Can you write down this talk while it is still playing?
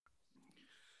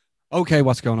Okay,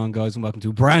 what's going on, guys, and welcome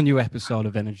to a brand new episode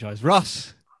of Energize.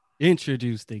 Ross,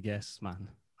 introduce the guests, man.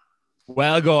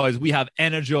 Well, guys, we have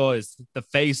energized the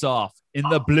face-off in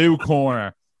the blue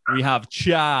corner. We have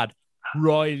Chad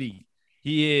Riley.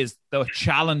 He is the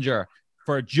challenger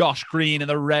for Josh Green in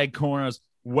the red corners,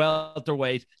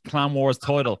 welterweight Clan Wars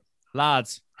title.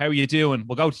 Lads, how are you doing?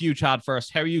 We'll go to you, Chad,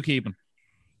 first. How are you keeping?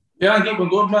 Yeah, I'm keeping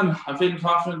good, man. I'm feeling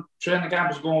confident. Training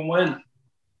camp is going well.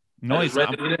 Nice.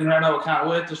 Ready to get in there now. I can't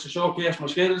wait just to showcase my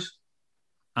skills.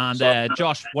 And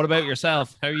Josh, what about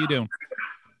yourself? How are you doing?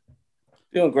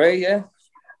 Doing great, yeah.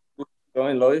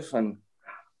 Enjoying life, and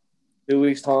 2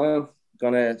 weeks time,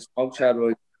 gonna smoke Chad,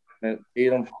 gonna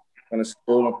beat him, gonna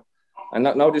school him, and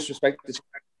not no disrespect to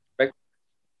respect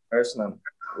person, and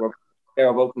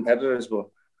we're both competitors, but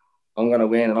I'm gonna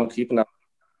win, and I'm keeping that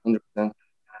 100%.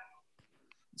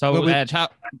 So, Well, Chad,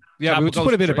 we just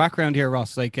put a bit of background here,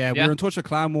 Ross. Like, we were in touch with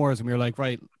Clan Wars, and we were like,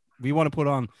 right, we want to put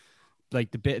on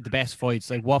like the best fights.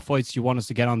 Like, what fights do you want us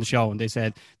to get on the show? And they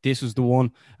said this was the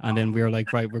one. And then we were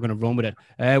like, right, we're going to run with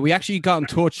it. We actually got in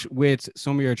touch with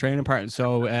some of your training partners.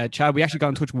 So, Chad, we actually got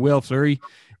in touch with Will Fleury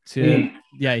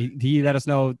he let us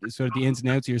know sort of the ins and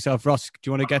outs of yourself. Ross, do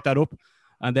you want to get that up?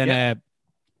 And then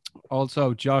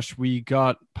also, Josh, we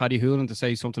got Paddy Houlihan to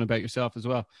say something about yourself as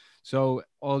well. So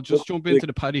I'll just jump into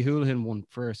the Paddy Houlihan one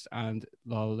first, and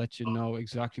I'll let you know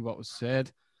exactly what was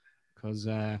said, because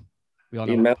we all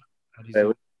know Paddy's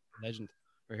a legend.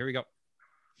 But here we go.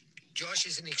 Josh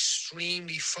is an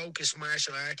extremely focused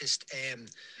martial artist.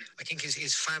 I think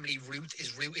his family root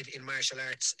is rooted in martial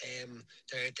arts.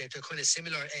 They're kind of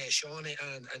similar, Sean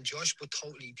and Josh, but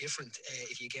totally different,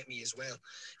 if you get me as well.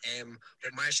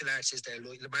 But martial arts is the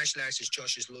martial arts is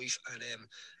Josh's life, and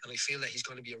I feel that he's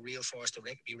going to be a real force to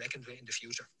be reckoned with in the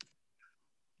future.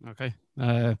 Okay.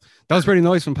 That was pretty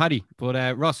nice from Paddy.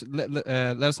 But Ross, let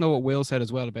us know what Will said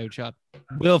as well about Chad.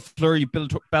 Will Fleury,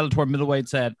 Bellator middleweight,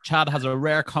 said Chad has a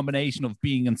rare combination of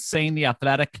being insanely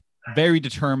athletic, very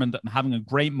determined, and having a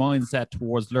great mindset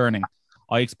towards learning.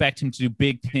 I expect him to do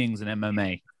big things in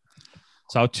MMA.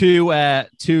 So two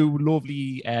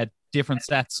lovely different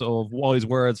sets of wise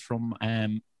words from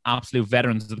absolute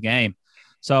veterans of the game.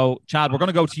 So, Chad, we're going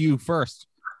to go to you first.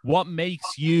 What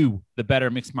makes you the better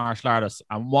mixed martial artist,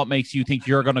 and what makes you think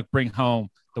you're going to bring home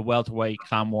the welterweight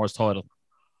Clan Wars title?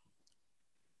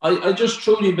 I just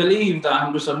truly believe that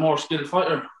I'm just a more skilled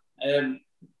fighter.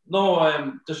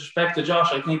 No disrespect to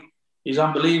Josh. I think he's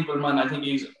unbelievable, man. I think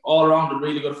he's all around a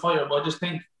really good fighter, but I just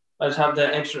think I just have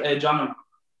that extra edge on him.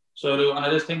 So, and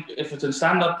I just think if it's in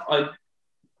stand-up,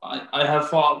 I have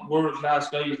fought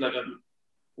world-class guys. I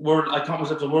count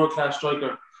myself as a world-class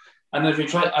striker. And if you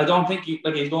try, I don't think he's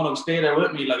going to stay there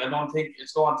with me. Like, I don't think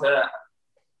he's going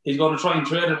to try and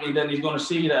trade with me. Then he's going to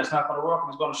see that it's not going to work,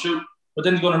 and he's going to shoot. But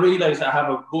then he's going to realize that I have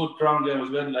a good ground game as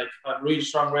well. Like, I have really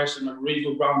strong wrestling, a really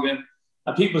good ground game.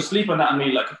 And people sleeping at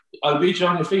me. Like, I'll beat you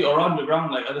on your feet or on the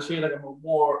ground. Like, I just feel like I'm a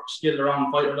more skilled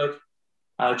around fighter. Like,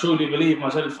 I truly believe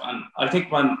myself, and I think,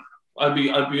 man, I'll be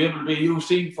able to be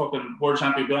UFC fucking world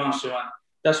champion, to be honest with you, man.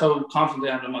 That's how confident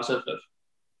I am in myself. Like.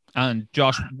 And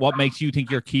Josh, what makes you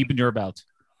think you're keeping your belt?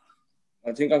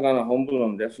 I think I'm gonna humble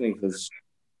him definitely, because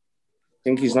I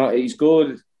think he's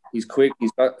good, he's quick,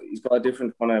 he's got a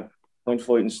different kind of point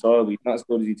fighting style, but he's not as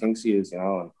good as he thinks he is, you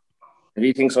know. And if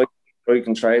he thinks I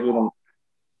can trade with him,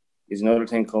 there's another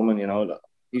thing coming, you know.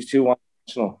 He's too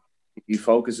one-dimensional. He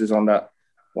focuses on that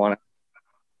one.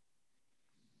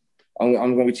 I'm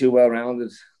gonna be too well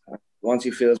rounded. Once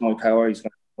he feels my power, he's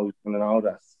gonna know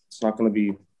that it's not gonna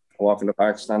be walk in the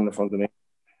park, stand in front of me.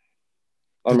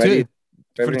 I'm ready.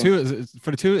 For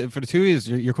the two is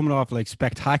you're coming off like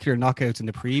spectacular knockouts in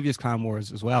the previous Clan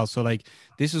Wars as well. So like,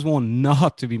 this is one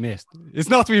not to be missed. It's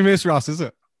not to be missed, Ross, is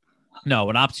it? No,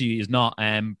 it absolutely is not.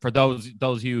 For those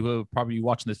of you who are probably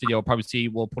watching this video, probably see,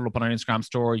 we'll put it up on our Instagram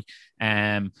story.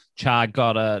 Chad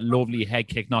got a lovely head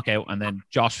kick knockout, and then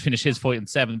Josh finished his fight in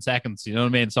 7 seconds. You know what I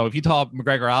mean? So if you thought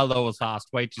McGregor Aldo was fast,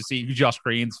 wait to see Josh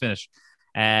Green's finish.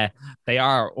 They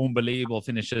are unbelievable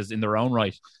finishes in their own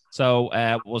right. So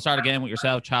we'll start again with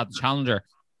yourself, Chad, the challenger.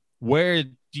 Where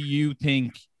do you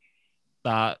think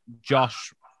that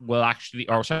Josh will actually,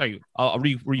 or sorry, I'll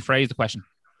rephrase the question.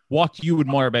 What do you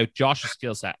admire about Josh's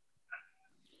skill set?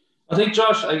 I think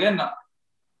Josh, again,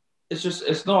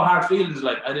 it's no hard feelings.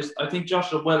 Like, I think Josh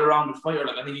is a well-rounded fighter.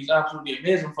 Like, I think he's absolutely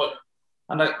amazing fighter.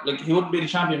 And he wouldn't be the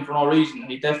champion for no reason.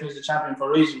 He definitely is the champion for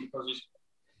a reason, because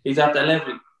he's at that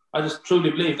level. I just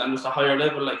truly believe that I'm just a higher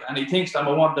level, like, and he thinks I'm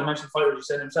a one-dimensional fighter, he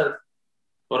said himself.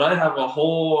 But I have a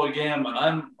whole game,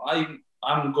 and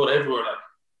I'm good everywhere. Like,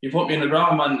 you put me in the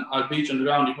ground, man, I'll beat you on the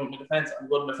ground. You put me in the fence, I'm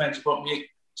good in the fence. You put me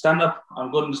stand up,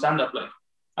 I'm good in the stand up. Like,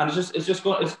 And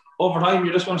it's over time.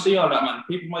 You're just going to see all that, man.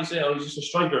 People might say, "Oh, he's just a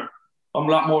striker." I'm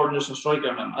a lot more than just a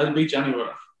striker, man. I'll beat you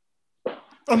anywhere.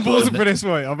 I'm buzzing for this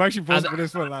one. I'm actually buzzing for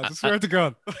this one, lads. I swear to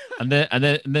God. And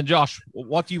then, Josh,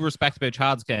 what do you respect about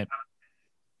Chad's game?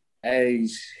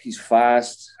 He's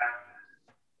fast.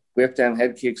 Whip them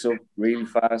head kicks up really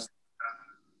fast.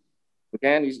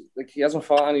 Again, he hasn't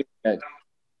fought any yet.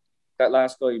 That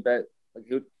last guy, you bet,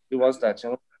 who was that?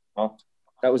 You know,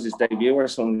 that was his debut or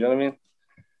something. You know what I mean?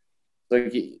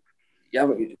 It's going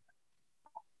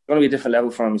to be a different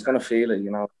level for him. He's going to feel it.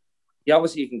 You know,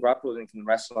 he can grapple and can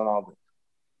wrestle and all,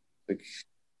 but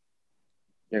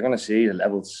you're going to see the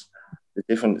levels.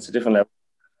 It's a different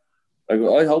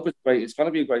level. I hope it's great. It's going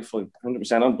to be a great fight.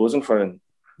 100%. I'm buzzing for it.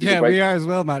 Yeah, we are as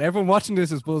well, man. Everyone watching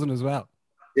this is buzzing as well.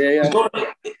 Yeah.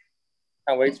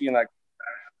 Can't wait to be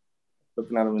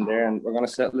looking at him in there, and we're going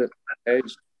to settle it.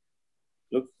 Cage.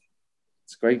 Look,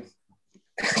 it's great.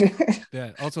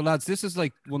 Yeah. Also, lads, this is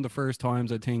one of the first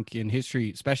times I think in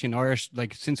history, especially in Irish,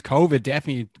 since COVID,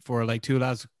 definitely for two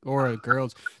lads or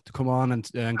girls to come on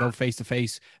and go face to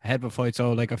face ahead of a fight.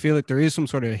 So I feel like there is some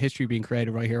sort of history being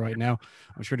created right here, right now.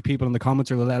 I'm sure the people in the comments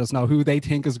will let us know who they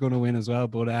think is going to win as well.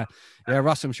 But yeah,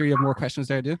 Ross, I'm sure you have more questions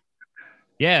there, do you?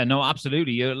 Yeah, no,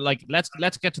 absolutely.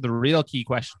 Let's get to the real key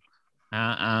question.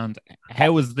 And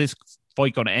how is this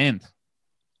fight going to end?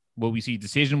 Will we see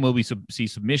decision? Will we see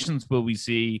submissions? Will we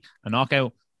see a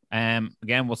knockout?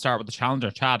 Again, we'll start with the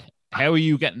challenger. Chad, how are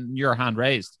you getting your hand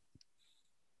raised?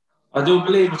 I do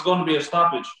believe it's going to be a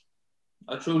stoppage.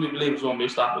 I truly believe it's going to be a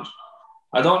stoppage.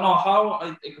 I don't know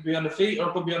how. It could be on the feet or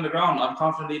it could be on the ground. I'm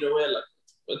confident either way.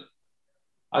 But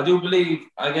I do believe,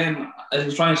 again, as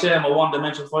he's trying to say, I'm a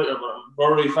one-dimensional fighter, but I'm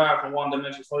very far from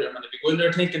one-dimensional fighter, man. If you go in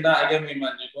there thinking that again,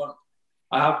 man,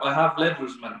 I have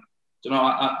levels, man. You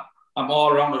know, I'm all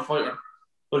around the fighter.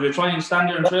 But if you try and stand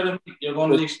there and trade him, you're going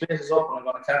to leave spaces up and I'm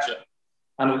going to catch you.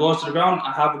 And if it goes to the ground,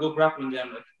 I have a good grappling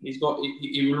game. He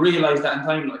will realise that in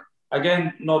time.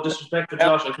 Again, no disrespect to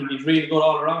Josh. I think he's really good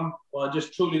all around. But I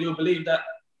just truly do believe that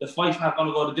the fight's not going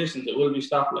to go the distance. It will be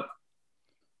stopped.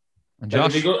 And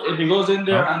Josh, if he goes in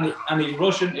there and he's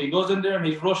rushing, he goes in there and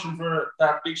he's rushing for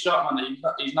that big shot, man.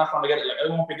 He's not going to get it. I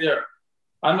won't be there.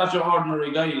 I'm not your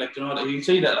ordinary guy. You can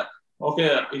see that.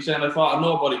 Okay, he's saying I fought a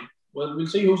nobody. Well, we'll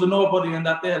see who's a nobody in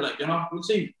that day. We'll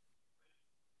see.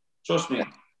 Trust me.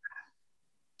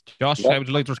 Josh, how would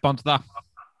you like to respond to that?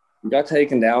 You got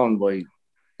taken down by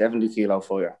 70-kilo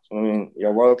fighter. So, I mean,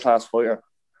 you're a world-class fighter.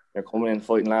 You're coming in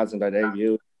fighting lads in their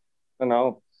debut. But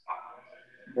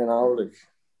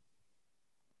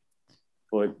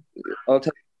I'll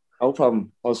take no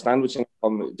problem. I'll stand with you.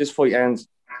 This fight ends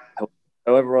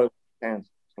however I can.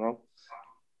 You know,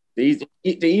 the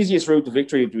easiest route to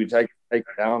victory would be take it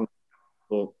down.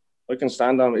 But I can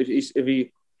stand on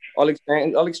it. I'll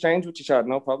exchange with you, Chad.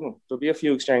 No problem. There'll be a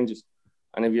few exchanges,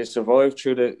 and if you survive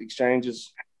through the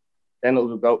exchanges, then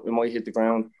it'll go. It might hit the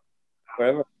ground,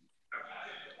 wherever.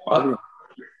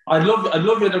 I'd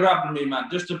love you to grapple me, man,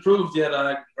 just to prove to you that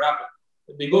I can grapple.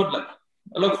 It'd be good.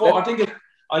 I look forward.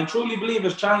 I truly believe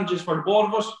it's challenges for the both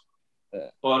of us. Yeah.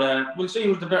 But we'll see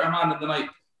who's the better man in the night.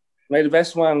 May the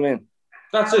best man win.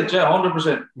 That's it, yeah,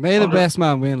 100%. May the best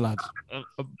man win, lads.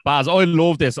 Baz, I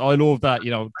love this. I love that,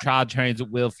 Chad trains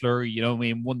with Will Fleury,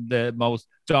 one of the most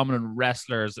dominant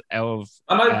wrestlers out of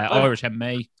Irish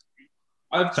MMA.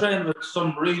 I've trained with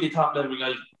some really top-level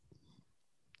guys.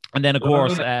 And then, of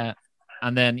course,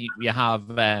 and then you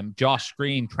have Josh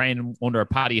Green training under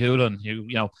Paddy Hoolan, who,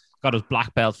 got his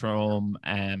black belt from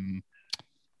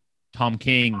Tom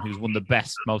King, who's one of the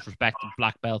best, most respected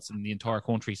black belts in the entire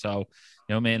country. So,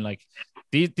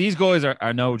 these guys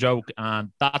are no joke,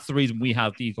 and that's the reason we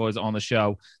have these guys on the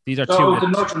show. These are two. The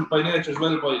Nurtured by Nature as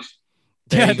well, boys.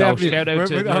 Yeah, definitely. Shout out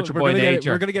to Nurtured by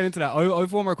Nature. We're going to get into that. I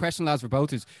have one more question, lads, for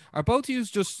both of you. Are both of you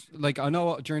just, I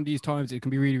know during these times it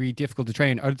can be really, really difficult to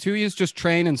train. Are the two of you just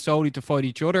training solely to fight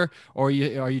each other, or are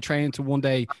you training to one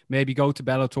day maybe go to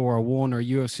Bellator or ONE or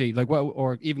UFC,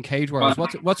 or even Cage Warriors?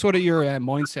 What's sort of your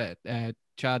mindset?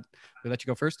 Chad, we'll let you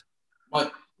go first.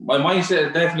 My mindset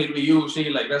is definitely to be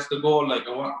UFC. That's the goal.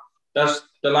 That's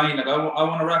the line. I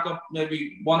want to rack up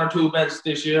maybe 1 or 2 belts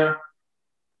this year.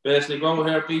 Basically, go over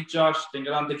here, beat Josh, then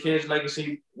get on to Cage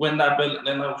Legacy, win that belt, and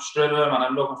then I'm straight away, man.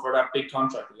 I'm looking for that big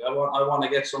contract. I want to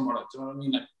get somewhere. Do you know what I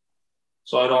mean?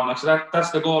 So I don't. So that's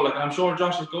the goal. And I'm sure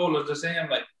Josh's goal is the same.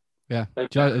 Yeah.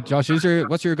 Josh,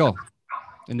 what's your goal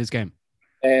in this game?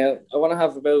 I want to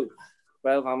have about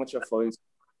 12 amateur fights.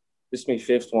 This is my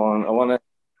 5th one. I want to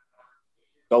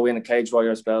go win a Cage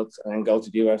Warriors belt and then go to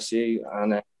the UFC.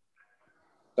 And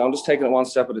I'm just taking it one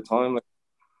step at a time.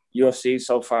 UFC is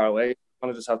so far away.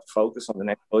 I just have to focus on the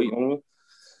next fight. You know what I mean?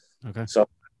 Okay. So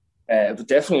But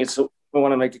definitely it's something I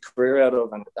want to make a career out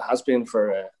of, and it has been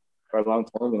for a long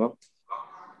time, you know.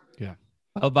 Yeah.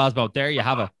 Well, Basbo, there you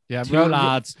have it. Yeah, Two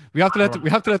lads. We have to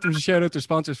let them shout out their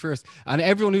sponsors first. And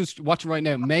everyone who's watching right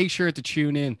now, make sure to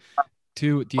tune in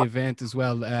to the event as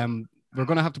well. We're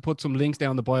going to have to put some links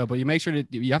down the bio, but you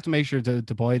have to make sure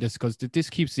to buy this, because this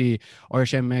keeps the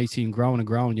Irish MMA scene growing and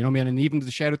growing. You know what I mean? And even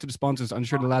the shout out to the sponsors, I'm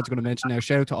sure the lads are going to mention now.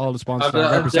 Shout out to all the sponsors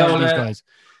that represent these guys.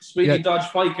 Sweetie Dodge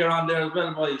Fiker on there as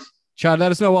well, boys. Chad,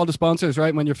 let us know all the sponsors,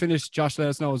 right? When you're finished, Josh, let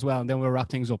us know as well, and then we'll wrap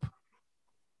things up.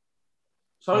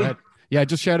 Sorry? Right. Yeah,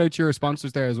 just shout out to your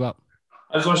sponsors there as well.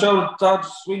 I just want to shout out Dodge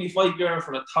Sweeney Fight Gear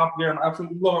for the top gear. I'm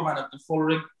absolutely blowing, man. The full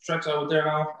rig tracks out there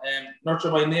now. Nurture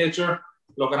by Nature,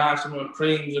 looking after them with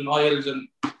creams and oils and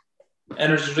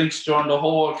energy drinks during the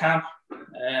whole camp.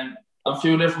 A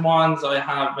few different ones. I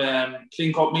have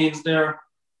Clean Cut Meals there.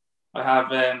 I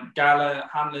have Gala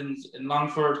Hanlon's in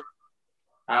Longford.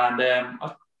 And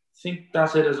I think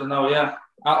that's it as of now, yeah.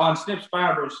 On Snips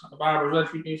Barbers. The Barbers will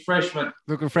keep me fresh, man.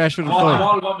 Looking fresh with the I'm fun.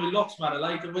 all about me looks, man. I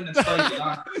like the winning style, you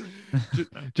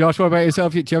know. Josh, what about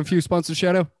yourself? Do you have a few sponsors,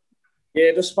 shout out?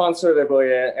 Yeah, they're sponsored by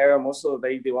Air Muscle.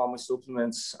 They do all my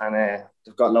supplements, and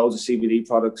they've got loads of CBD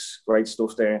products, great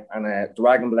stuff there. And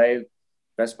Dragon Blade,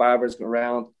 best barbers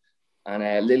around, and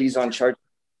Lily's on Church,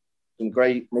 some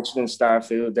great Michelin star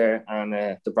food there,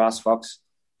 and the Brass Fox.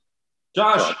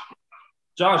 Josh,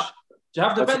 do you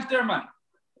have the belt there, man?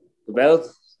 The belt?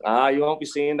 You won't be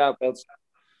seeing that belt.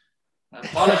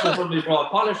 Polish it for me, bro.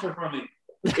 Polish it for me.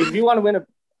 If you want to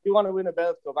win a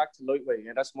belt, go back to lightweight.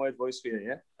 Yeah, that's my advice for you.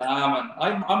 Yeah. Man,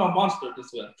 I'm a monster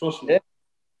this way. Trust me.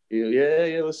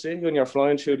 Yeah. We'll see when you're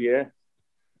flying through the air.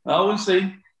 We'll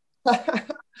see. Can't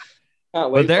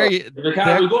wait. Well, there If it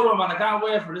can't be a good one, man. I can't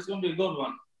wait for this. It's gonna be a good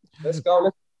one. Let's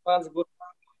go. Let's go.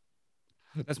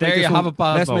 There you have it,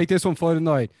 Basbo. Let's make this one fight of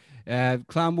the night.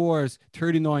 Clan Wars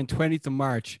 39, 20th of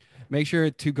March. Make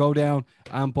sure to go down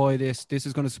and buy this. This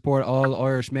is going to support all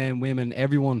Irish men, women,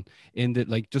 everyone in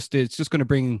the it's just going to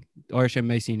bring Irish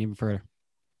MMA scene even further.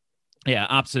 Yeah,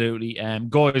 absolutely.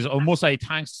 Guys, I must say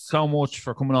thanks so much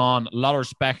for coming on. A lot of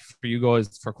respect for you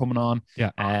guys for coming on.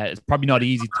 Yeah. It's probably not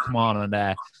easy to come on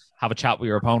and have a chat with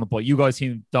your opponent, but you guys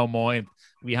don't mind.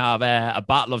 We have a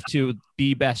battle of two of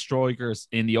the best strikers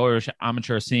in the Irish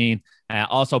amateur scene.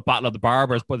 Also, battle of the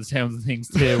barbers, by the sounds of things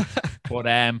too. But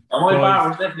my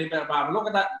barber's definitely a better barber. Look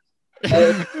at that.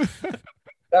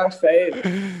 That's fade.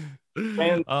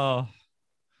 Oh,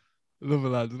 love it,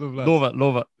 lads.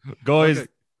 Love it, guys.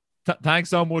 Okay. Thanks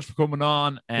so much for coming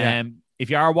on. If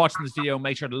you are watching this video,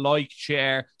 make sure to like,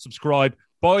 share, subscribe,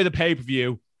 buy the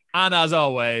pay-per-view, and as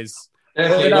always,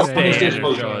 Definitely don't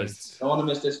don't want to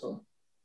miss this one.